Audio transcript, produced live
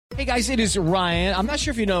Hey, guys, it is Ryan. I'm not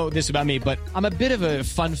sure if you know this about me, but I'm a bit of a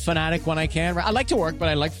fun fanatic when I can. I like to work, but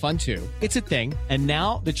I like fun, too. It's a thing. And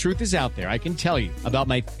now the truth is out there. I can tell you about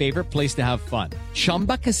my favorite place to have fun.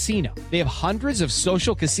 Chumba Casino. They have hundreds of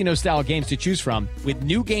social casino-style games to choose from with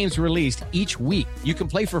new games released each week. You can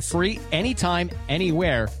play for free anytime,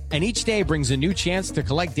 anywhere, and each day brings a new chance to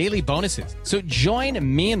collect daily bonuses. So join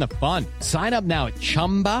me in the fun. Sign up now at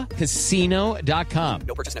ChumbaCasino.com.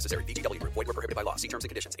 No purchase necessary. VGW Group. Void where prohibited by law. See terms and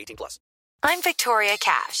conditions. 18+. I'm Victoria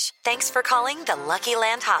Cash. Thanks for calling the Lucky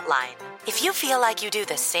Land Hotline. If you feel like you do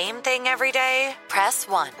the same thing every day, press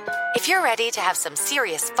 1. If you're ready to have some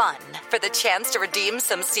serious fun for the chance to redeem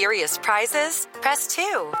some serious prizes, press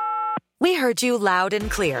 2. We heard you loud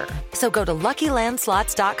and clear. So go to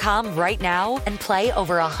LuckyLandSlots.com right now and play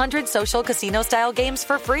over 100 social casino-style games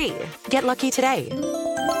for free. Get lucky today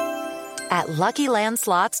at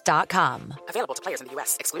LuckyLandSlots.com. Available to players in the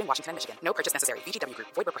U.S., excluding Washington and Michigan. No purchase necessary. VGW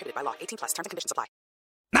Group. Void where prohibited by law. 18+. Terms and conditions apply.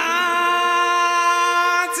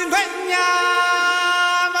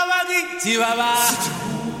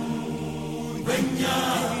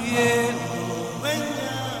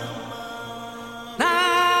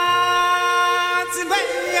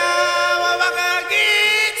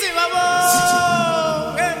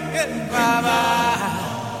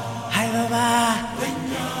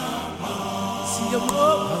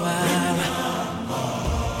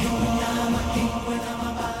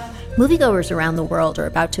 Moviegoers around the world are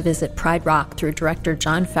about to visit Pride Rock through director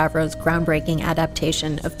Jon Favreau's groundbreaking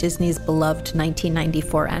adaptation of Disney's beloved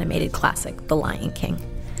 1994 animated classic, The Lion King.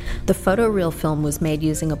 The photoreal film was made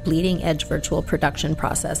using a bleeding-edge virtual production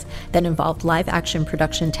process that involved live-action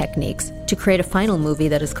production techniques to create a final movie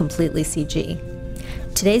that is completely CG.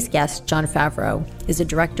 Today's guest, Jon Favreau, is a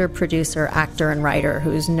director, producer, actor, and writer who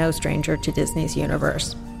is no stranger to Disney's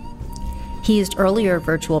universe. He used earlier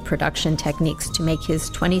virtual production techniques to make his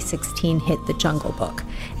 2016 hit The Jungle Book,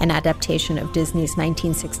 an adaptation of Disney's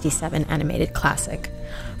 1967 animated classic.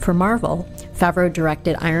 For Marvel, Favreau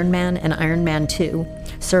directed Iron Man and Iron Man 2,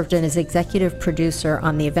 served as executive producer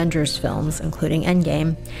on the Avengers films, including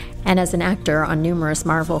Endgame, and as an actor on numerous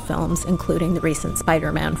Marvel films, including the recent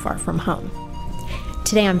Spider-Man Far From Home.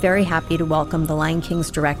 Today, I'm very happy to welcome The Lion King's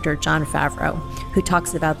director, Jon Favreau, who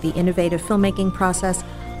talks about the innovative filmmaking process,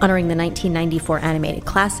 honoring the 1994 animated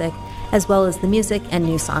classic, as well as the music and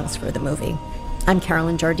new songs for the movie. I'm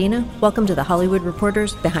Carolyn Jardina. Welcome to the Hollywood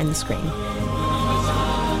Reporters Behind the Screen.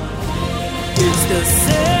 It's the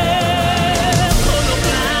same.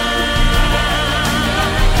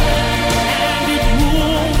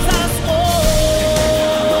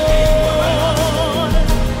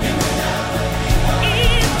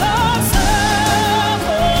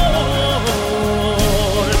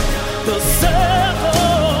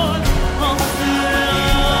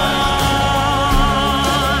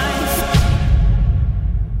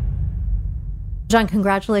 Jon,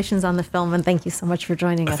 congratulations on the film, and thank you so much for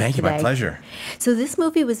joining us today. Thank you, my pleasure. So this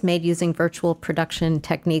movie was made using virtual production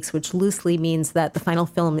techniques, which loosely means that the final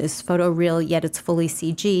film is photoreal, yet it's fully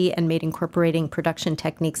CG and made incorporating production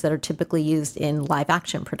techniques that are typically used in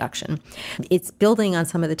live-action production. It's building on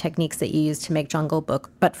some of the techniques that you used to make Jungle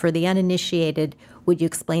Book, but for the uninitiated, would you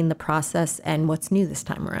explain the process and what's new this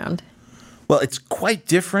time around? Well, it's quite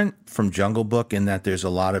different from Jungle Book in that there's a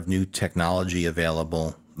lot of new technology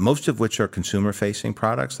available, most of which are consumer-facing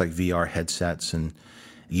products like VR headsets and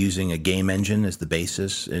using a game engine as the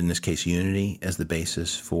basis, in this case Unity, as the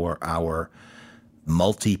basis for our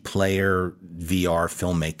multiplayer VR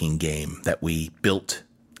filmmaking game that we built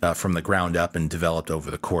from the ground up and developed over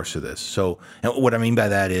the course of this. So and what I mean by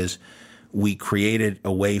that is we created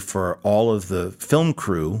a way for all of the film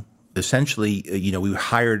crew, essentially, we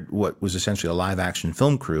hired what was essentially a live-action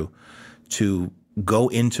film crew to go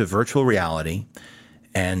into virtual reality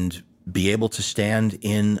and be able to stand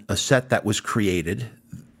in a set that was created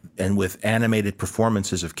and with animated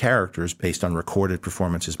performances of characters based on recorded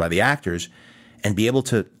performances by the actors, and be able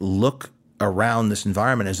to look around this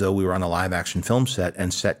environment as though we were on a live-action film set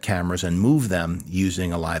and set cameras and move them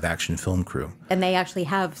using a live-action film crew. And they actually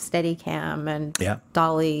have Steadicam and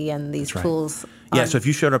Dolly and these tools. Yeah, so if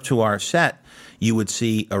you showed up to our set, you would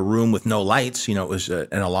see a room with no lights, it was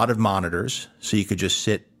and a lot of monitors, so you could just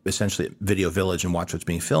sit essentially at Video Village and watch what's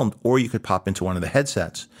being filmed, or you could pop into one of the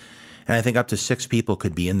headsets. And I think up to 6 people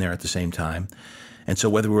could be in there at the same time. And so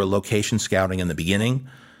whether we were location scouting in the beginning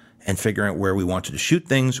and figuring out where we wanted to shoot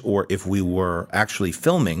things, or if we were actually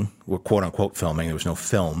filming, or quote-unquote filming, there was no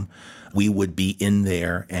film, we would be in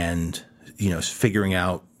there and, figuring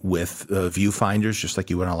out with viewfinders, just like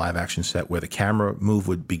you would on a live-action set, where the camera move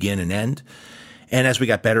would begin and end. And as we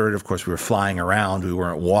got better at it, of course, we were flying around. We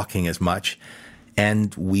weren't walking as much.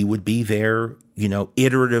 And we would be there,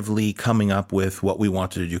 iteratively coming up with what we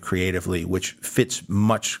wanted to do creatively, which fits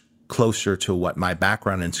much closer to what my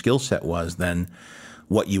background and skill set was than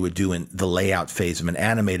what you would do in the layout phase of an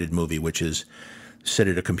animated movie, which is sit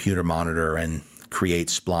at a computer monitor and create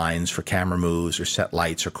splines for camera moves or set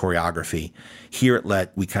lights or choreography. Here at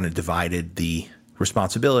LET, we kind of divided the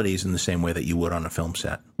responsibilities in the same way that you would on a film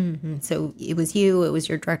set. Mm-hmm. So it was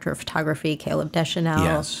your director of photography, Caleb Deschanel,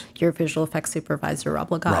 yes. Your visual effects supervisor,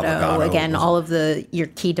 Rob Legato. Again, all of your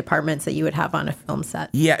key departments that you would have on a film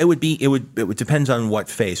set. Yeah, it would depends on what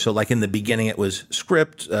phase. So like in the beginning, it was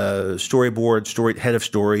script, storyboard, head of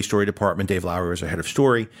story department. Dave Lowry was our head of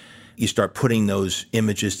story. You start putting those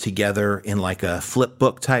images together in like a flip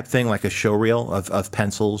book type thing, like a showreel of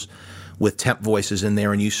pencils with temp voices in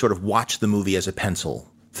there, and you sort of watch the movie as a pencil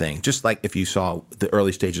thing, just like if you saw the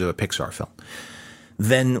early stages of a Pixar film.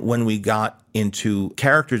 Then when we got into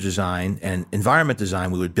character design and environment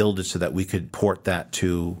design, we would build it so that we could port that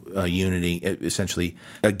to Unity, essentially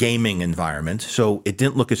a gaming environment. So it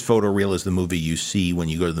didn't look as photoreal as the movie you see when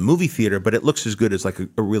you go to the movie theater, but it looks as good as like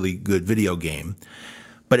a really good video game.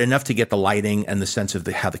 But enough to get the lighting and the sense of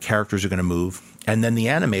how the characters are going to move. And then the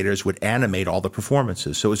animators would animate all the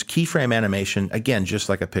performances. So it was keyframe animation, again, just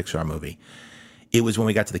like a Pixar movie. It was when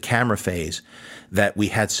we got to the camera phase that we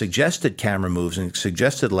had suggested camera moves and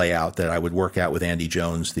suggested layout that I would work out with Andy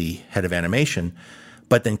Jones, the head of animation.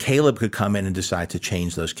 But then Caleb could come in and decide to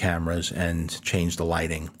change those cameras and change the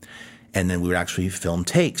lighting. And then we would actually film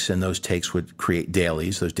takes, and those takes would create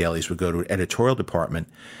dailies. Those dailies would go to an editorial department.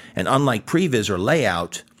 And unlike previs or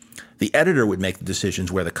layout, the editor would make the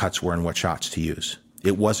decisions where the cuts were and what shots to use.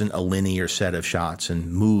 It wasn't a linear set of shots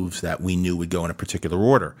and moves that we knew would go in a particular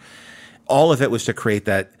order. All of it was to create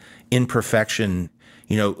that imperfection,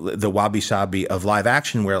 the wabi-sabi of live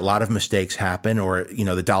action where a lot of mistakes happen, or,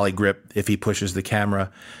 the dolly grip, if he pushes the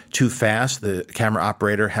camera too fast, the camera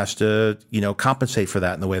operator has to, compensate for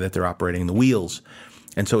that in the way that they're operating the wheels.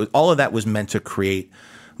 And so all of that was meant to create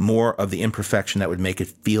more of the imperfection that would make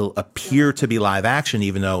it appear to be live action,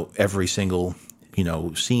 even though every single,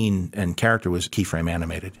 scene and character was keyframe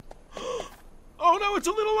animated. Oh no, it's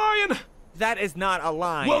a little lion! That is not a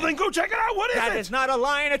lion. Well, then go check it out. What is it? That is not a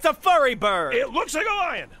lion. It's a furry bird. It looks like a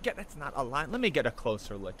lion. Yeah, that's not a lion. Let me get a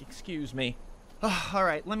closer look. Excuse me. Oh, all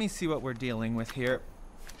right, let me see what we're dealing with here.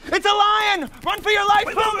 It's a lion! Run for your life!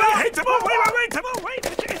 Wait, Timon, wait.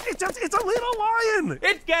 It's a little lion.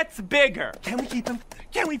 It gets bigger. Can we keep him?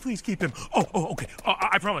 Can we please keep him? Oh, okay.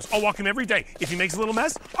 I promise. I'll walk him every day. If he makes a little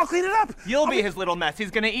mess, I'll clean it up. You'll be his little mess. He's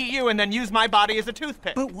gonna eat you and then use my body as a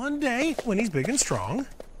toothpick. But one day, when he's big and strong,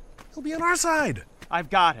 he'll be on our side. I've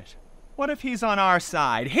got it. What if he's on our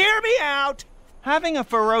side? Hear me out! Having a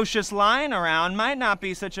ferocious lion around might not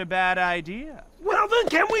be such a bad idea. Well, then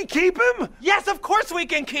can we keep him? Yes, of course we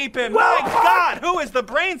can keep him! Well, my God, who is the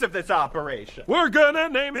brains of this operation? We're gonna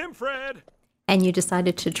name him Fred. And you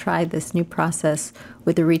decided to try this new process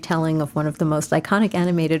with a retelling of one of the most iconic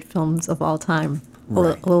animated films of all time.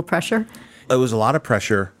 Right. A little pressure? It was a lot of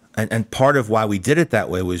pressure. And part of why we did it that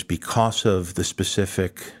way was because of the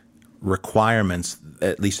specific requirements,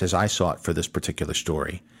 at least as I saw it for this particular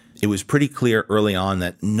story. It was pretty clear early on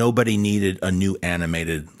that nobody needed a new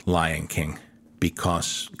animated Lion King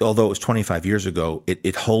because although it was 25 years ago,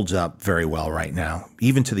 it holds up very well right now.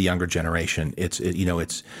 Even to the younger generation, it's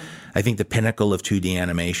I think the pinnacle of 2D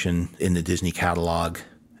animation in the Disney catalog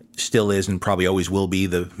still is and probably always will be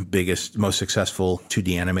the biggest, most successful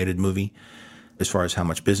 2D animated movie as far as how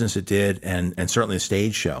much business it did. And certainly the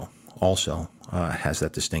stage show also has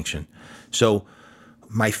that distinction. So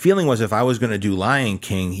my feeling was if I was going to do Lion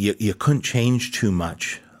King, you couldn't change too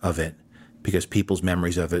much of it because people's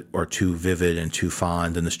memories of it are too vivid and too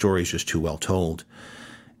fond and the story is just too well told.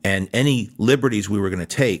 And any liberties we were going to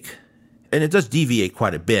take, and it does deviate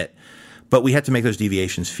quite a bit, but we had to make those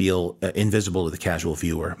deviations feel invisible to the casual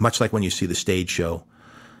viewer, much like when you see the stage show.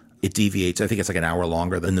 It deviates. I think it's like an hour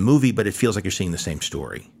longer than the movie, but it feels like you're seeing the same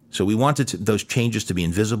story. So we wanted those changes to be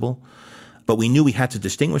invisible, but we knew we had to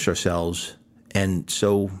distinguish ourselves. And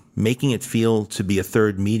so making it feel to be a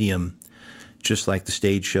third medium, just like the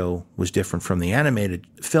stage show was different from the animated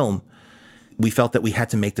film, we felt that we had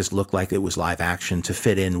to make this look like it was live action to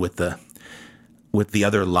fit in with the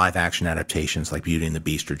other live action adaptations like Beauty and the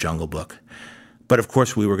Beast or Jungle Book. But of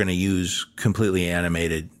course we were going to use completely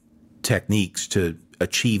animated techniques to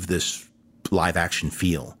achieve this live action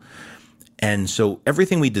feel. And so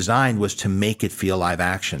everything we designed was to make it feel live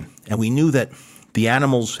action. And we knew that the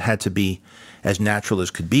animals had to be as natural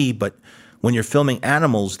as could be, but when you're filming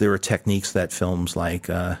animals, there are techniques that films like,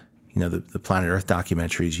 the Planet Earth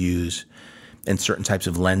documentaries use, and certain types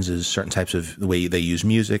of lenses, certain types of the way they use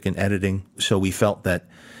music and editing. So we felt that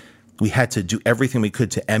we had to do everything we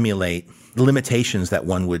could to emulate the limitations that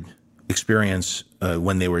one would experience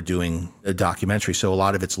when they were doing a documentary. So a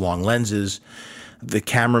lot of it's long lenses. The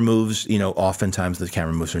camera moves, oftentimes the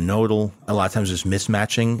camera moves are nodal. A lot of times there's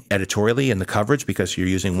mismatching editorially in the coverage because you're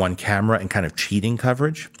using one camera and kind of cheating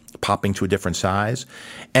coverage, popping to a different size.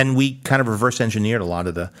 And we kind of reverse engineered a lot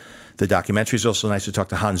of the documentaries. Also nice to talk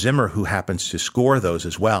to Hans Zimmer, who happens to score those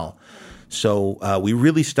as well. So we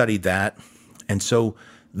really studied that. And so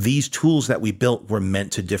these tools that we built were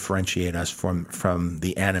meant to differentiate us from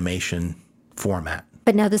the animation format.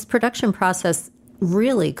 But now this production process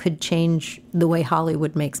really could change the way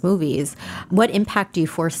Hollywood makes movies. What impact do you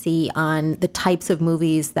foresee on the types of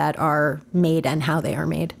movies that are made and how they are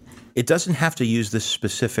made? It doesn't have to use this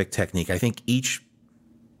specific technique. I think each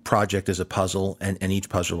project is a puzzle, and each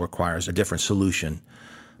puzzle requires a different solution.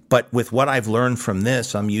 But with what I've learned from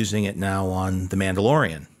this, I'm using it now on The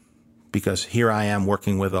Mandalorian, because here I am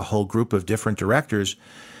working with a whole group of different directors,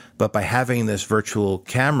 but by having this virtual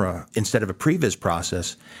camera instead of a previs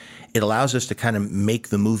process, it allows us to kind of make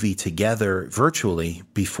the movie together virtually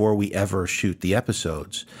before we ever shoot the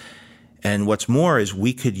episodes. And what's more is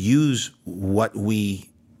we could use what we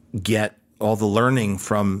get, all the learning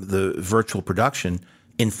from the virtual production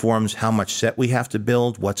informs how much set we have to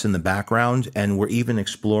build, what's in the background, and we're even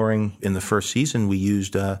exploring, in the first season, we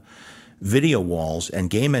used video walls and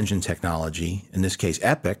game engine technology, in this case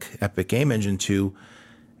Epic Game Engine, to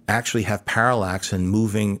actually have parallax and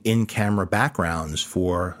moving in-camera backgrounds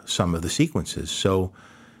for some of the sequences. So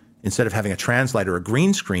instead of having a translator or a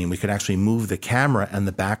green screen, we could actually move the camera and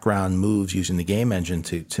the background moves using the game engine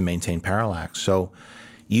to maintain parallax. So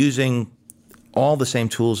using all the same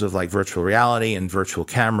tools of like virtual reality and virtual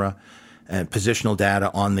camera and positional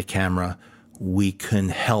data on the camera, we can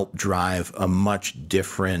help drive a much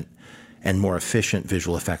different and more efficient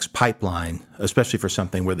visual effects pipeline, especially for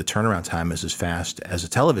something where the turnaround time is as fast as a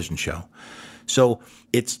television show. So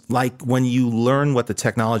it's like when you learn what the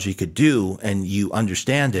technology could do and you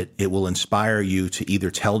understand it, it will inspire you to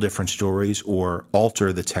either tell different stories or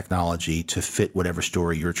alter the technology to fit whatever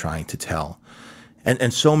story you're trying to tell.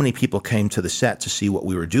 And so many people came to the set to see what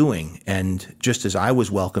we were doing. And just as I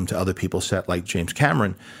was welcome to other people's set, like James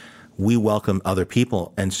Cameron, we welcome other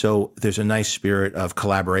people. And so there's a nice spirit of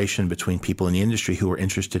collaboration between people in the industry who are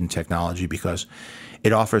interested in technology, because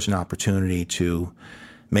it offers an opportunity to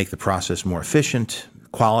make the process more efficient,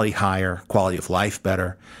 quality higher, quality of life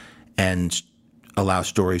better, and allow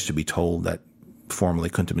stories to be told that formerly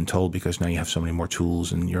couldn't have been told, because now you have so many more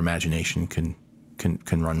tools and your imagination can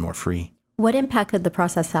run more free. What impact could the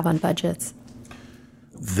process have on budgets?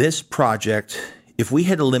 This project, if we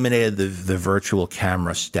had eliminated the virtual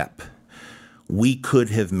camera step, we could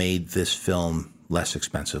have made this film less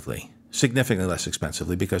expensively, significantly less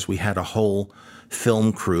expensively, because we had a whole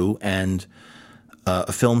film crew and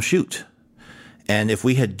a film shoot. And if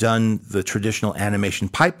we had done the traditional animation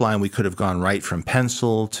pipeline, we could have gone right from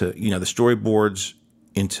pencil to, the storyboards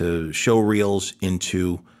into show reels,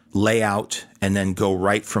 into layout, and then go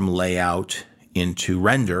right from layout into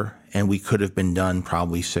render. And we could have been done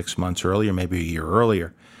probably 6 months earlier, maybe a year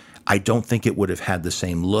earlier. I don't think it would have had the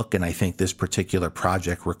same look, and I think this particular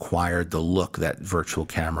project required the look that virtual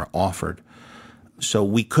camera offered. So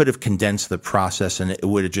we could have condensed the process and it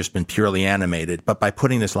would have just been purely animated. But by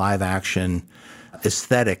putting this live action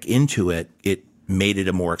aesthetic into it, it made it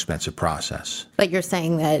a more expensive process. But you're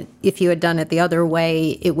saying that if you had done it the other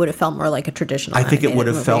way, it would have felt more like a traditional I think it would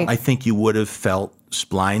have movie. I think you would have felt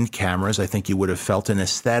splined cameras. I think you would have felt an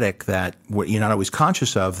aesthetic that you're not always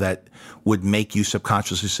conscious of, that would make you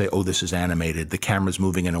subconsciously say, oh, this is animated. The camera's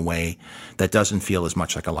moving in a way that doesn't feel as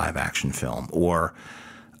much like a live action film, or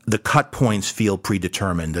the cut points feel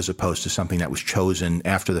predetermined as opposed to something that was chosen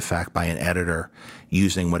after the fact by an editor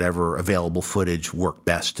using whatever available footage worked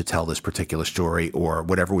best to tell this particular story, or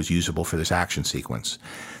whatever was usable for this action sequence.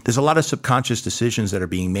 There's a lot of subconscious decisions that are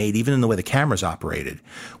being made, even in the way the camera's operated,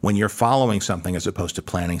 when you're following something as opposed to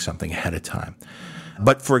planning something ahead of time.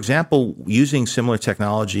 But for example, using similar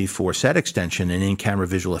technology for set extension and in-camera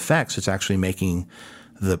visual effects, it's actually making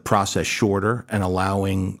the process shorter and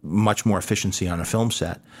allowing much more efficiency on a film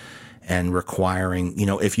set, and requiring,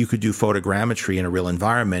 if you could do photogrammetry in a real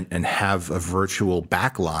environment and have a virtual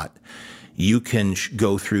backlot, you can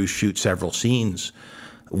go through, shoot several scenes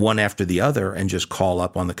one after the other and just call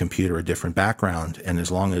up on the computer a different background. And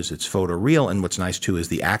as long as it's photoreal, and what's nice too is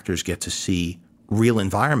the actors get to see real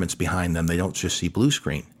environments behind them. They don't just see blue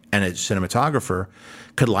screen. And a cinematographer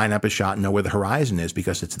could line up a shot and know where the horizon is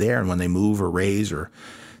because it's there. And when they move or raise or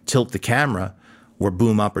tilt the camera, or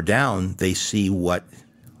boom up or down, they see what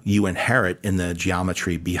you inherit in the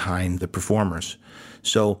geometry behind the performers.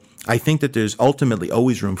 So I think that there's ultimately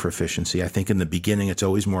always room for efficiency. I think in the beginning it's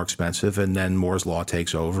always more expensive, and then Moore's law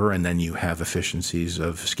takes over, and then you have efficiencies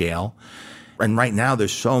of scale. And right now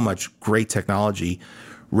there's so much great technology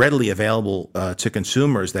readily available to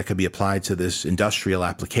consumers that could be applied to this industrial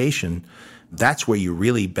application. That's where you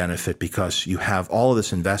really benefit, because you have all of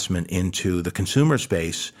this investment into the consumer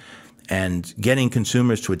space, and getting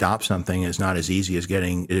consumers to adopt something is not as easy as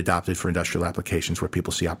getting it adopted for industrial applications where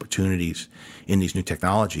people see opportunities in these new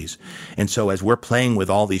technologies. And so as we're playing with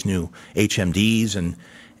all these new HMDs, and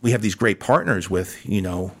we have these great partners with,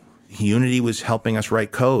 Unity was helping us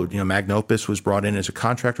write code. Magnopus was brought in as a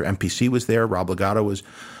contractor. MPC was there. Rob Legato was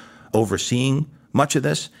overseeing much of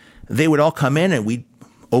this. They would all come in and we'd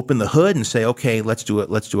open the hood and say, okay, let's do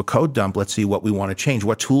a code dump. Let's see what we want to change.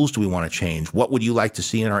 What tools do we want to change? What would you like to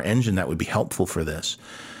see in our engine that would be helpful for this?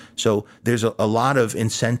 So there's a lot of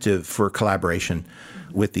incentive for collaboration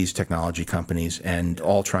with these technology companies, and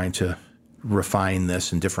all trying to refine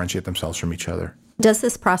this and differentiate themselves from each other. Does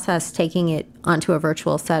this process, taking it onto a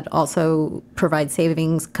virtual set, also provide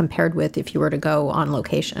savings compared with if you were to go on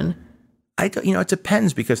location? It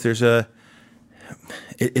depends, because there's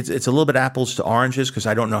it's a little bit apples to oranges, because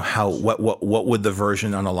I don't know what would the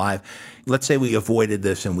version on a live. Let's say we avoided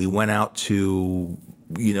this and we went out to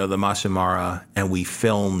the Masamara and we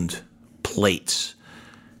filmed plates.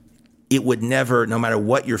 It would never, no matter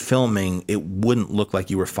what you're filming, it wouldn't look like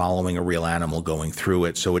you were following a real animal going through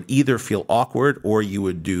it. So it'd either feel awkward, or you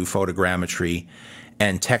would do photogrammetry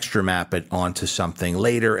and texture map it onto something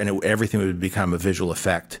later, and everything would become a visual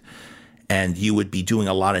effect. And you would be doing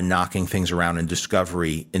a lot of knocking things around in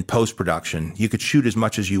discovery. In post-production, you could shoot as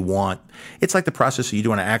much as you want. It's like the process that you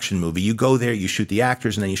do in an action movie. You go there, you shoot the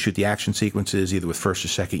actors, and then you shoot the action sequences, either with first or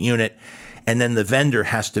second unit. And then the vendor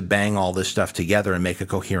has to bang all this stuff together and make a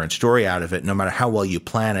coherent story out of it. No matter how well you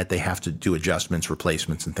plan it, they have to do adjustments,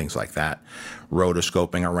 replacements, and things like that.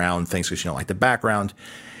 Rotoscoping around things because you don't like the background.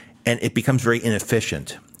 And it becomes very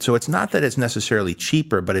inefficient. So it's not that it's necessarily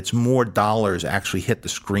cheaper, but it's more dollars actually hit the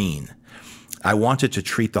screen. I wanted to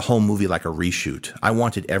treat the whole movie like a reshoot. I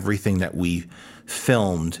wanted everything that we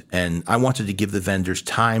filmed, and I wanted to give the vendors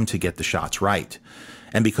time to get the shots right.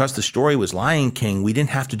 And because the story was Lion King, we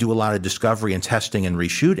didn't have to do a lot of discovery and testing and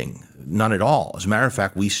reshooting. None at all. As a matter of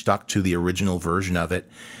fact, we stuck to the original version of it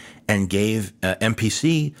and gave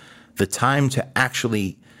MPC the time to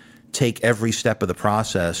actually take every step of the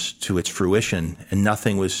process to its fruition, and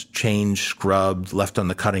nothing was changed, scrubbed, left on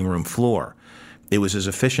the cutting room floor. It was as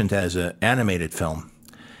efficient as an animated film.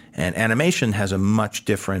 And animation has a much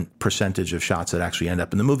different percentage of shots that actually end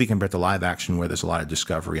up in the movie compared to live action, where there's a lot of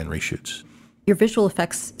discovery and reshoots. Your visual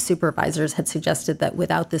effects supervisors had suggested that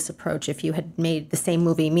without this approach, if you had made the same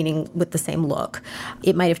movie, meaning with the same look,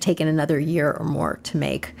 it might have taken another year or more to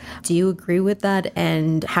make. Do you agree with that?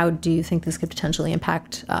 And how do you think this could potentially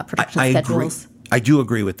impact production schedules? I do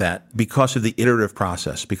agree with that, because of the iterative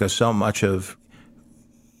process, because so much of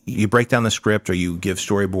you break down the script or you give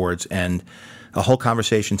storyboards, and a whole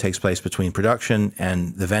conversation takes place between production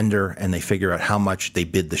and the vendor, and they figure out how much they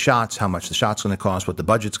bid the shots, how much the shot's going to cost, what the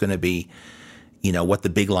budget's going to be, what the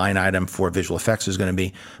big line item for visual effects is going to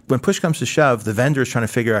be. When push comes to shove, the vendor is trying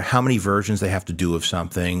to figure out how many versions they have to do of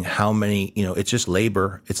something, how many, it's just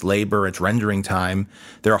labor, it's rendering time.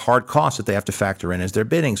 There are hard costs that they have to factor in as they're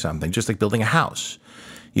bidding something, just like building a house.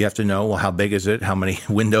 You have to know, well, how big is it? How many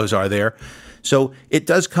windows are there? So it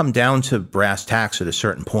does come down to brass tacks at a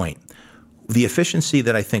certain point. The efficiency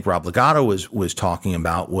that I think Rob Legato was talking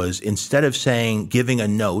about was, instead of giving a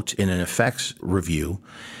note in an effects review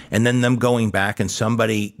and then them going back and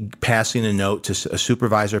somebody passing the note to a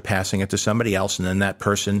supervisor, passing it to somebody else, and then that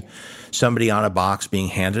person, somebody on a box being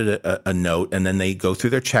handed a note, and then they go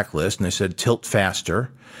through their checklist and they said, tilt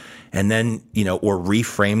faster. And then, or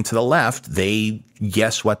reframe to the left, they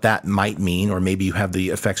guess what that might mean, or maybe you have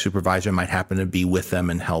the effects supervisor might happen to be with them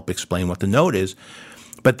and help explain what the note is.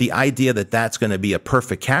 But the idea that that's going to be a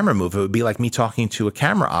perfect camera move, it would be like me talking to a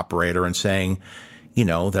camera operator and saying,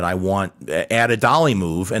 that I want add a dolly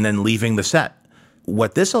move and then leaving the set.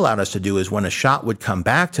 What this allowed us to do is, when a shot would come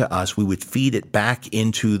back to us, we would feed it back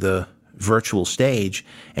into the virtual stage,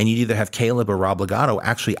 and you'd either have Caleb or Rob Legato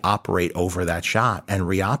actually operate over that shot and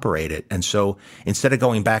reoperate it. And so instead of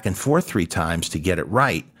going back and forth 3 times to get it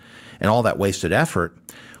right and all that wasted effort,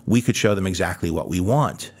 we could show them exactly what we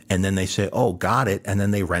want. And then they say, oh, got it. And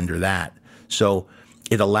then they render that. So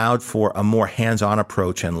it allowed for a more hands-on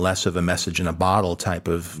approach and less of a message in a bottle type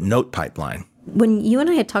of note pipeline. When you and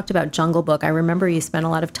I had talked about Jungle Book, I remember you spent a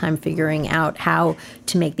lot of time figuring out how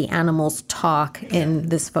to make the animals talk in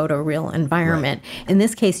this photoreal environment. Right. In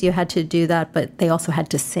this case, you had to do that, but they also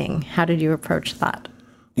had to sing. How did you approach that?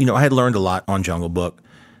 I had learned a lot on Jungle Book.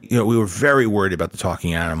 We were very worried about the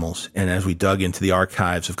talking animals. And as we dug into the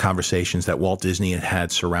archives of conversations that Walt Disney had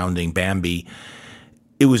had surrounding Bambi,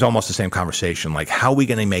 it was almost the same conversation. Like, how are we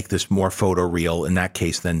going to make this more photoreal, in that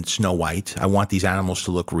case, than Snow White? I want these animals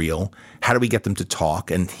to look real. How do we get them to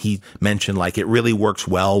talk? And he mentioned, like, it really works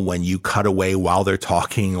well when you cut away while they're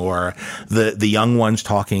talking, or the young ones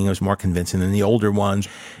talking is more convincing than the older ones,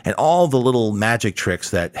 and all the little magic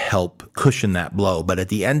tricks that help cushion that blow. But at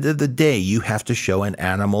the end of the day, you have to show an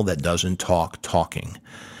animal that doesn't talk talking.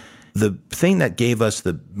 The thing that gave us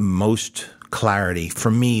the most clarity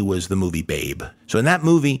for me was the movie Babe. So in that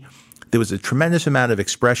movie, there was a tremendous amount of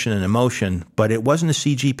expression and emotion, but it wasn't a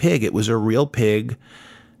CG pig. It was a real pig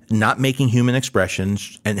not making human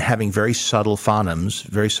expressions and having very subtle phonemes,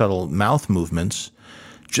 very subtle mouth movements,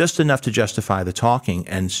 just enough to justify the talking.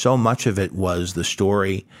 And so much of it was the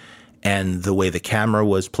story and the way the camera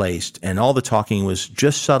was placed, and all the talking was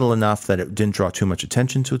just subtle enough that it didn't draw too much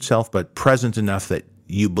attention to itself, but present enough that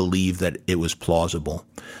you believe that it was plausible.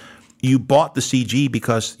 You bought the CG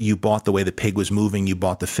because you bought the way the pig was moving, you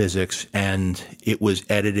bought the physics, and it was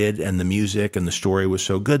edited, and the music and the story was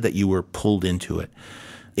so good that you were pulled into it.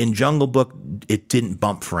 In Jungle Book, it didn't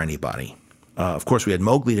bump for anybody. Of course, we had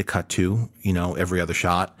Mowgli to cut to, every other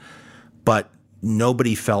shot, but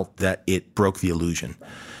nobody felt that it broke the illusion.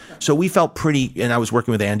 So we felt pretty, and I was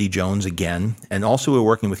working with Andy Jones again, and also we were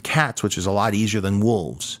working with cats, which is a lot easier than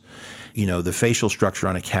wolves. The facial structure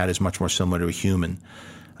on a cat is much more similar to a human.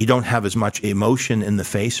 You don't have as much emotion in the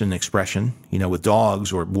face and expression. With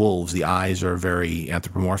dogs or wolves, the eyes are very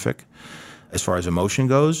anthropomorphic as far as emotion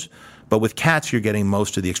goes. But with cats, you're getting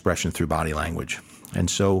most of the expression through body language. And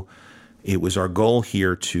so it was our goal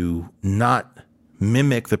here to not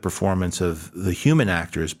mimic the performance of the human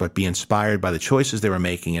actors, but be inspired by the choices they were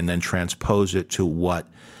making and then transpose it to what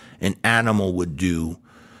an animal would do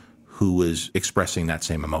who was expressing that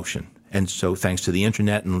same emotion. And so thanks to the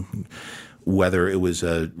internet, and whether it was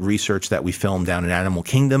a research that we filmed down in Animal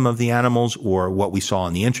Kingdom of the animals or what we saw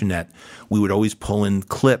on the internet, we would always pull in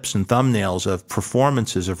clips and thumbnails of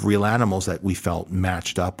performances of real animals that we felt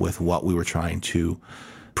matched up with what we were trying to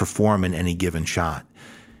perform in any given shot.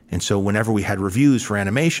 And so whenever we had reviews for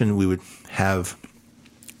animation, we would have,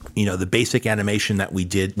 the basic animation that we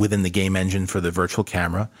did within the game engine for the virtual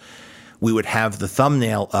camera. We would have the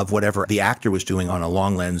thumbnail of whatever the actor was doing on a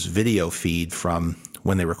long lens video feed from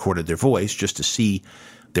when they recorded their voice, just to see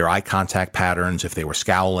their eye contact patterns, if they were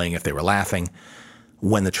scowling, if they were laughing,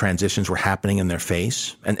 when the transitions were happening in their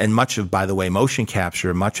face. And much of, by the way, motion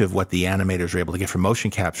capture, much of what the animators are able to get from motion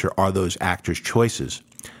capture are those actors' choices.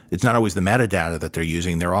 It's not always the metadata that they're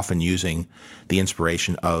using. They're often using the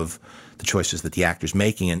inspiration of the choices that the actor's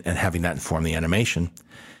making and having that inform the animation.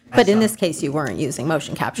 But in this case, you weren't using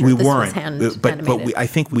motion capture. We this weren't. Was but I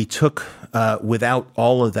think we took, without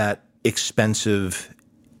all of that expensive,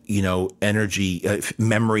 energy,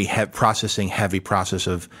 memory, processing heavy process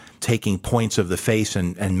of taking points of the face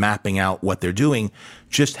and mapping out what they're doing,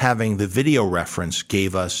 just having the video reference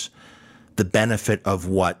gave us the benefit of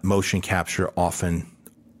what motion capture often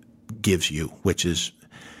gives you, which is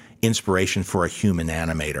inspiration for a human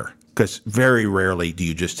animator. Because very rarely do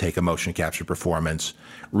you just take a motion capture performance,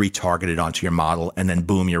 retarget it onto your model, and then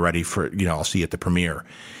boom, you're ready for, I'll see you at the premiere.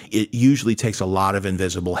 It usually takes a lot of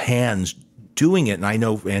invisible hands doing it. And I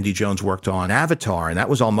know Andy Jones worked on Avatar, and that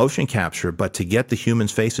was all motion capture. But to get the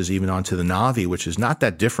human's faces even onto the Na'vi, which is not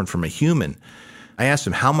that different from a human, I asked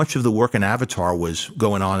him how much of the work in Avatar was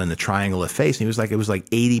going on in the triangle of face. And he was like, it was like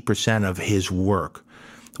 80% of his work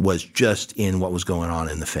was just in what was going on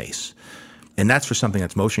in the face. And that's for something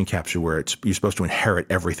that's motion capture, where you're supposed to inherit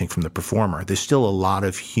everything from the performer. There's still a lot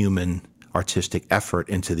of human artistic effort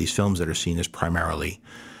into these films that are seen as primarily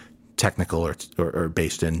technical or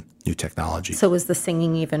based in new technology. So was the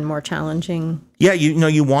singing even more challenging? Yeah,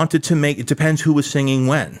 you wanted to make, it depends who was singing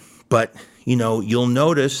when. But, you'll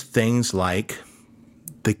notice things like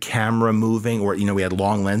the camera moving, or, we had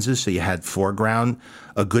long lenses, so you had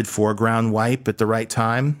a good foreground wipe at the right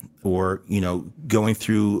time, or, going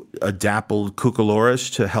through a dappled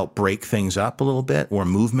cucoloris to help break things up a little bit, or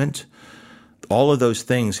movement. All of those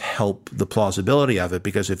things help the plausibility of it,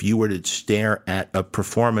 because if you were to stare at a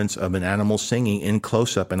performance of an animal singing in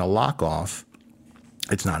close-up and a lock-off,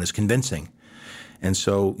 it's not as convincing. And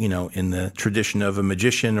so, in the tradition of a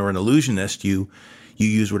magician or an illusionist, you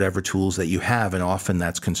use whatever tools that you have, and often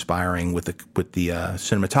that's conspiring with the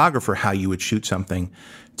cinematographer how you would shoot something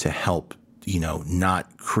to help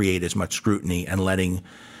not create as much scrutiny and letting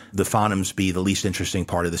the phonims be the least interesting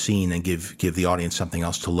part of the scene and give the audience something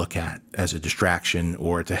else to look at as a distraction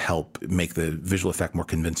or to help make the visual effect more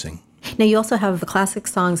convincing. Now, you also have the classic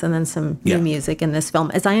songs and then some new music in this film.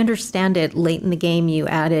 As I understand it, late in the game, you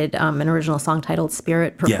added an original song titled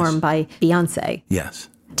Spirit, performed by Beyoncé. Yes.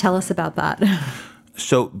 Tell us about that.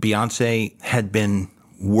 So Beyoncé had been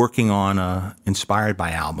working on a Inspired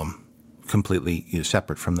By album, completely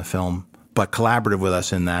separate from the film, but collaborative with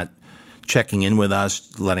us in that, checking in with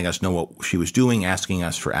us, letting us know what she was doing, asking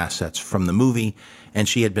us for assets from the movie. And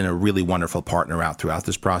she had been a really wonderful partner throughout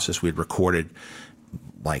this process. We had recorded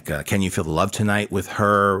Can You Feel the Love Tonight with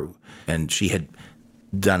her, and she had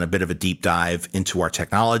done a bit of a deep dive into our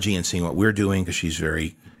technology and seeing what we're doing, because she's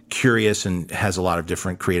very curious and has a lot of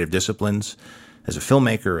different creative disciplines as a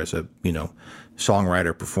filmmaker, as a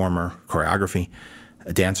songwriter, performer, choreography,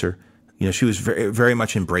 a dancer. She was very, very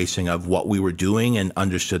much embracing of what we were doing and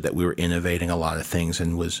understood that we were innovating a lot of things,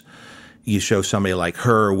 and you show somebody like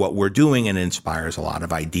her what we're doing and it inspires a lot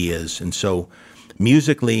of ideas. And so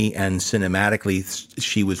musically and cinematically,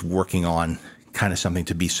 she was working on kind of something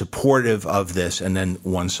to be supportive of this. And then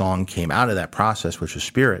one song came out of that process, which was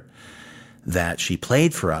Spirit, that she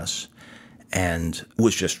played for us and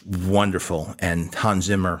was just wonderful. And Hans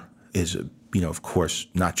Zimmer is, of course,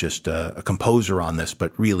 not just a composer on this,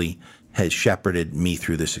 but really has shepherded me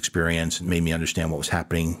through this experience and made me understand what was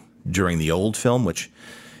happening during the old film, which,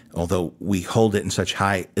 although we hold it in such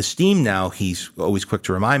high esteem now, he's always quick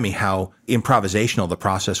to remind me how improvisational the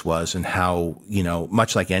process was and how,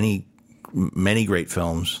 much like many great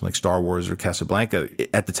films like Star Wars or Casablanca,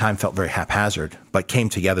 at the time felt very haphazard, but came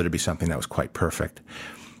together to be something that was quite perfect.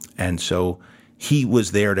 And so he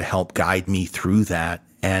was there to help guide me through that.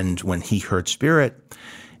 And when he heard Spirit,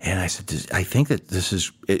 and I said, I think that this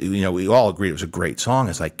is, we all agreed it was a great song.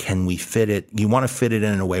 It's like, can we fit it? You want to fit it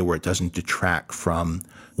in a way where it doesn't detract from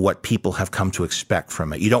what people have come to expect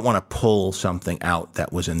from it. You don't want to pull something out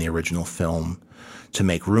that was in the original film to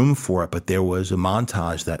make room for it, but there was a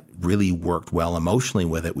montage that really worked well emotionally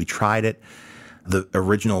with it. We tried it. The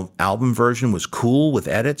original album version was cool with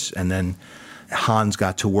edits, and then Hans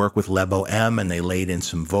got to work with Lebo M, and they laid in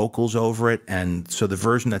some vocals over it. And so the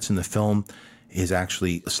version that's in the film is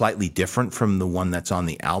actually slightly different from the one that's on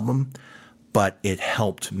the album, but it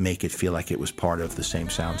helped make it feel like it was part of the same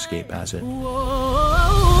soundscape as it.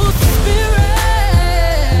 Whoa, Spirit,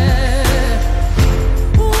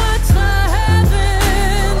 what's the heavens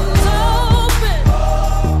open?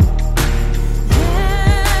 Yeah,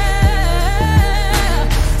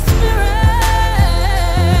 Spirit,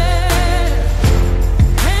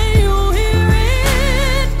 can you hear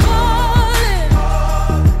it calling?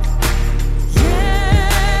 Yeah.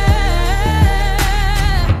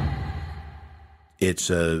 It's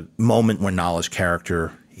a moment when Nala's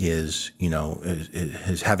character is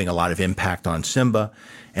having a lot of impact on Simba,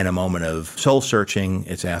 and a moment of soul searching.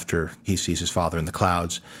 It's after he sees his father in the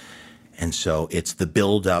clouds. And so it's the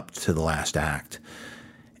build up to the last act.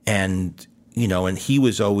 And, and he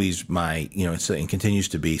was always and continues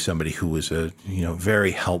to be somebody who was a,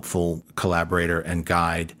 very helpful collaborator and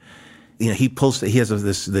guide. He has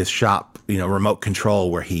this shop, remote control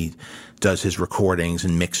where he does his recordings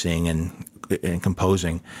and mixing and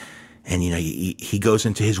composing. And, he goes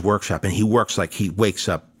into his workshop and he works like he wakes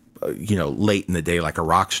up, late in the day like a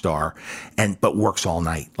rock star, but works all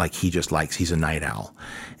night. Like he's a night owl.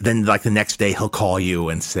 Then like the next day he'll call you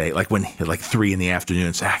and say, like 3 PM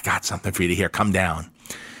and say, I got something for you to hear, come down.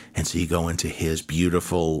 And so you go into his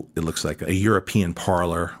beautiful, it looks like a European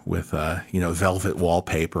parlor with, velvet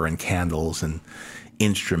wallpaper and candles and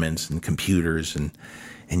instruments and computers. And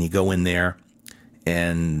you go in there.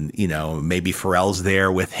 And, maybe Pharrell's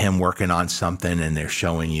there with him working on something and they're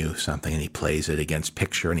showing you something and he plays it against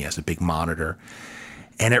picture and he has a big monitor.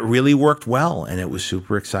 And it really worked well and it was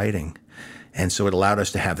super exciting. And so it allowed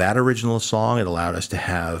us to have that original song. It allowed us to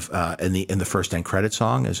have, in the first end credit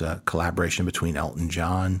song is a collaboration between Elton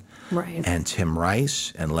John and Tim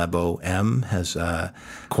Rice, and Lebo M has a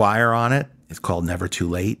choir on it. It's called Never Too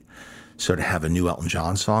Late. So to have a new Elton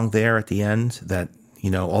John song there at the end that,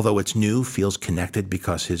 although it's new, feels connected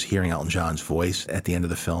because hearing Elton John's voice at the end of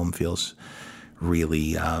the film feels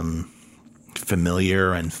really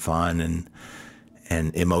familiar and fun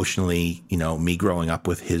and emotionally, me growing up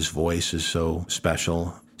with his voice is so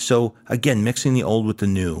special. So again, mixing the old with the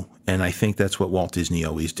new. And I think that's what Walt Disney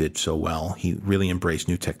always did so well. He really embraced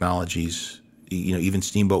new technologies. Even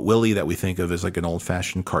Steamboat Willie that we think of as like an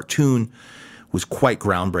old-fashioned cartoon was quite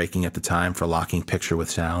groundbreaking at the time for locking picture with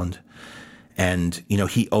sound. And,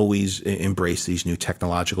 he always embraced these new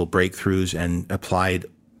technological breakthroughs and applied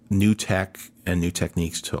new tech and new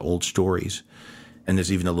techniques to old stories. And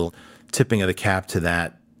there's even a little tipping of the cap to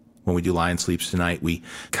that. When we do Lion Sleeps Tonight, we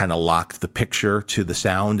kind of lock the picture to the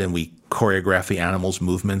sound and we choreograph the animals'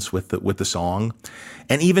 movements with the song.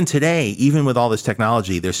 And even today, even with all this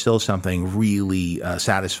technology, there's still something really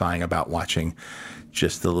satisfying about watching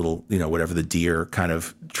just the little, whatever the deer kind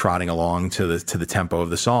of trotting along to the tempo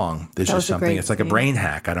of the song. There's just something, it's like a brain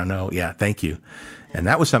hack. I don't know. Yeah, thank you. And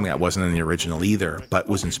that was something that wasn't in the original either, but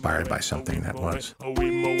was inspired by something that was.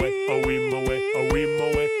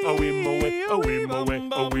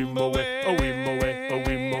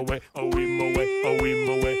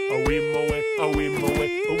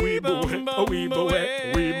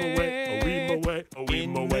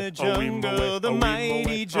 In the jungle, the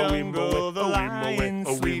mighty jungle, the lion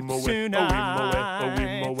sleeps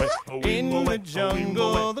tonight. In the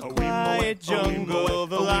jungle, the quiet jungle,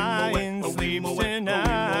 the lion sleeps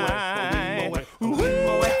tonight.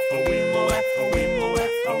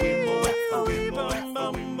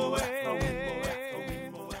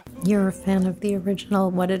 You're a fan of the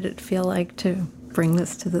original. What did it feel like to bring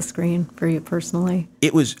this to the screen for you personally?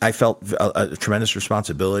 I felt a tremendous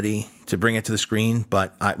responsibility to bring it to the screen,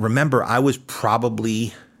 but I remember I was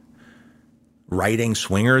probably writing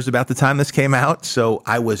Swingers about the time this came out, so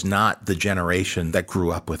I was not the generation that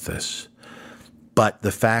grew up with this. But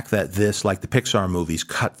the fact that this, like the Pixar movies,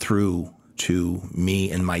 cut through to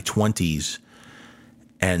me in my 20s,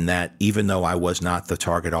 and that even though I was not the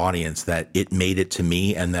target audience, that it made it to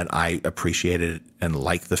me and that I appreciated and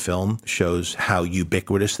liked the film, shows how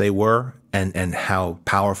ubiquitous they were and how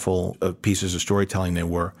powerful pieces of storytelling they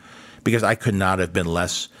were. Because I could not have been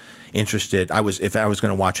less interested. If I was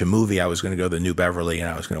going to watch a movie, I was going to go to the New Beverly and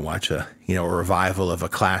I was going to watch a revival of a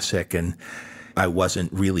classic, and I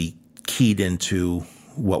wasn't really keyed into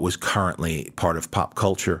what was currently part of pop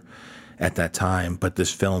culture at that time. But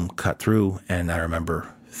this film cut through, and I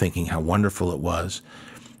remember thinking how wonderful it was.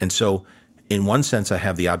 And so in one sense, I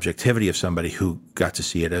have the objectivity of somebody who got to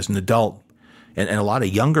see it as an adult. And a lot of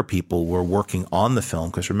younger people were working on the film,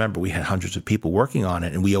 because remember, we had hundreds of people working on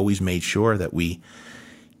it, and we always made sure that we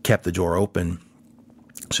kept the door open.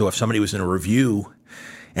 So if somebody was in a review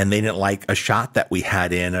and they didn't like a shot that we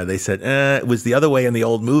had in, or they said, it was the other way in the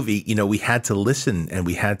old movie, we had to listen and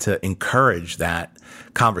we had to encourage that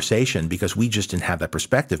conversation, because we just didn't have that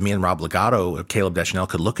perspective. Me and Rob Legato or Caleb Deschanel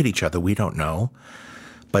could look at each other. We don't know.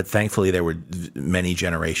 But thankfully, there were many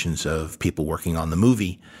generations of people working on the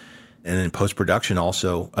movie. And in post-production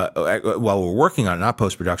also, while we're working on it, not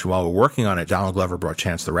post-production, while we're working on it, Donald Glover brought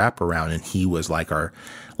Chance the Rapper around, and he was like our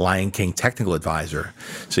Lion King technical advisor.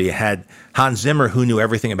 So you had Hans Zimmer, who knew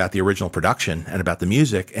everything about the original production and about the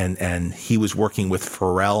music, and he was working with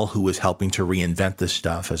Pharrell, who was helping to reinvent this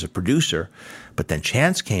stuff as a producer. But then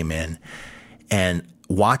Chance came in, and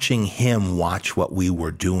watching him watch what we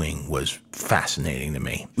were doing was fascinating to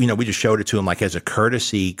me. We just showed it to him like as a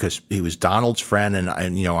courtesy, because he was Donald's friend, and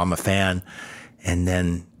I'm a fan. And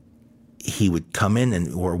then he would come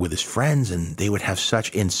in or with his friends, and they would have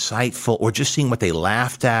such insightful, or just seeing what they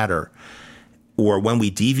laughed at, or when we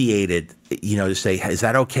deviated, to say, is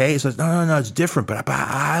that okay? He says, no, it's different, but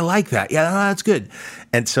I like that. Yeah, no, that's good.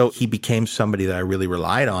 And so he became somebody that I really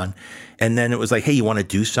relied on. And then it was like, hey, you want to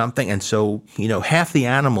do something? And so, half the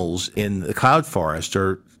animals in the Cloud Forest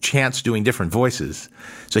are Chance doing different voices.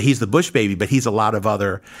 So he's the bush baby, but he gets a lot of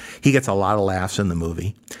laughs in the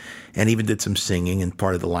movie, and even did some singing and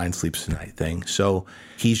part of the Lion Sleeps Tonight thing. So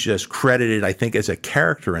he's just credited, I think, as a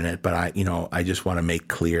character in it. But I just want to make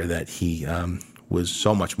clear that he was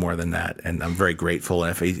so much more than that. And I'm very grateful.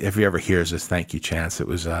 And if he ever hears this, thank you, Chance. It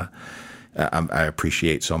was, I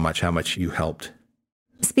appreciate so much how much you helped.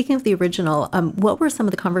 Speaking of the original, what were some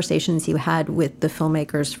of the conversations you had with the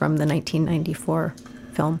filmmakers from the 1994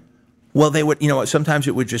 film? Well, they would, sometimes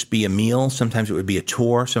it would just be a meal. Sometimes it would be a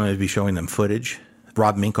tour. Sometimes it would be showing them footage.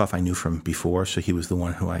 Rob Minkoff I knew from before, so he was the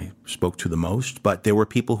one who I spoke to the most. But there were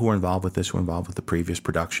people who were involved with this, who were involved with the previous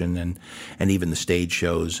production and even the stage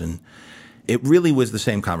shows. And it really was the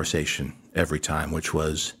same conversation every time, which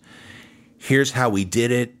was, here's how we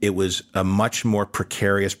did it. It was a much more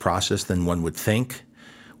precarious process than one would think.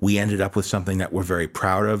 We ended up with something that we're very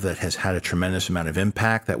proud of, that has had a tremendous amount of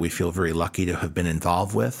impact, that we feel very lucky to have been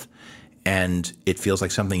involved with. And it feels like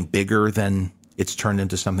something bigger than, it's turned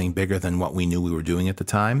into something bigger than what we knew we were doing at the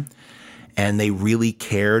time. And they really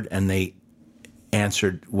cared, and they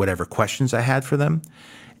answered whatever questions I had for them.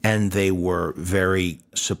 And they were very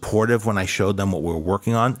supportive when I showed them what we were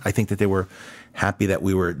working on. I think that they were happy that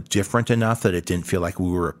we were different enough that it didn't feel like we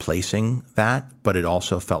were replacing that, but it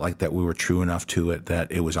also felt like that we were true enough to it that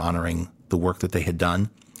it was honoring the work that they had done.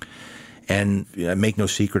 And make no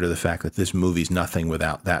secret of the fact that this movie's nothing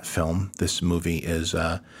without that film. This movie is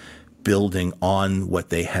building on what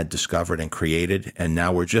they had discovered and created. And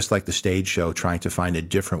now we're just like the stage show, trying to find a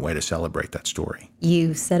different way to celebrate that story.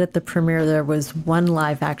 You said at the premiere there was one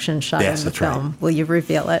live action shot in the film. Right. Will you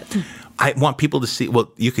reveal it? I want people to see,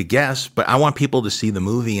 well, you could guess, but I want people to see the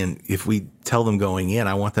movie. And if we tell them going in,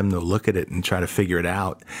 I want them to look at it and try to figure it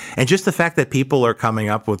out. And just the fact that people are coming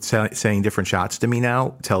up with saying different shots to me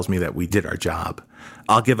now tells me that we did our job.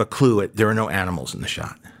 I'll give a clue. There are no animals in the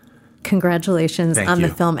shot. Congratulations on the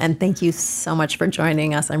film, and thank you so much for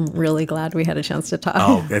joining us. I'm really glad we had a chance to talk.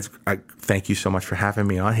 Oh, thank you so much for having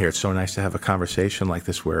me on here. It's so nice to have a conversation like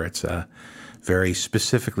this where it's very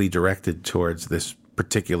specifically directed towards this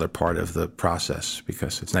particular part of the process,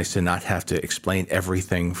 because it's nice to not have to explain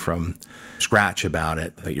everything from scratch about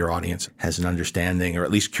it, that your audience has an understanding or at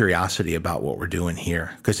least curiosity about what we're doing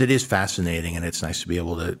here, because it is fascinating, and it's nice to be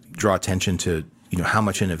able to draw attention to how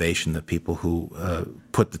much innovation the people who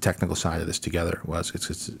put the technical side of this together was.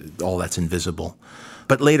 It's all that's invisible.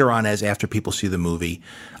 But later on, after people see the movie,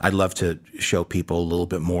 I'd love to show people a little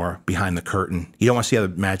bit more behind the curtain. You don't want to see how the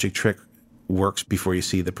magic trick works before you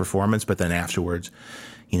see the performance, but then afterwards,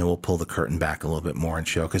 we'll pull the curtain back a little bit more and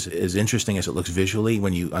show, because as interesting as it looks visually,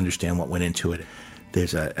 when you understand what went into it,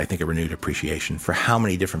 there's, I think, a renewed appreciation for how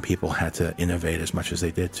many different people had to innovate as much as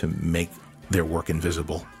they did to make their work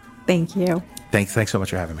invisible. Thank you. Thanks so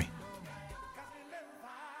much for having me.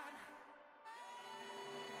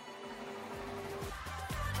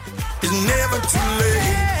 It's never too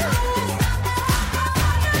late.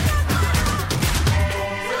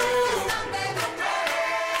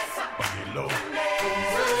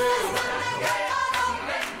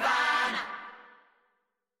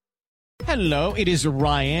 Hello, it is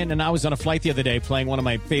Ryan, and I was on a flight the other day playing one of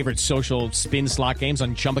my favorite social spin slot games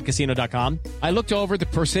on ChumbaCasino.com. I looked over at the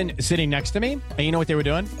person sitting next to me, and you know what they were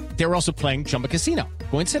doing? They were also playing Chumba Casino.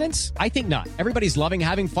 Coincidence? I think not. Everybody's loving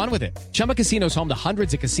having fun with it. Chumba Casino is home to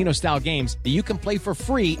hundreds of casino-style games that you can play for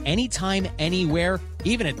free anytime, anywhere,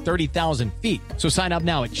 even at 30,000 feet. So sign up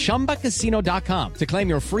now at ChumbaCasino.com to claim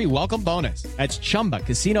your free welcome bonus. That's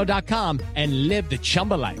ChumbaCasino.com and live the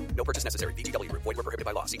Chumba life. No purchase necessary. VGW Group. Void where prohibited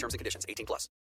by law. See terms and conditions. 18+.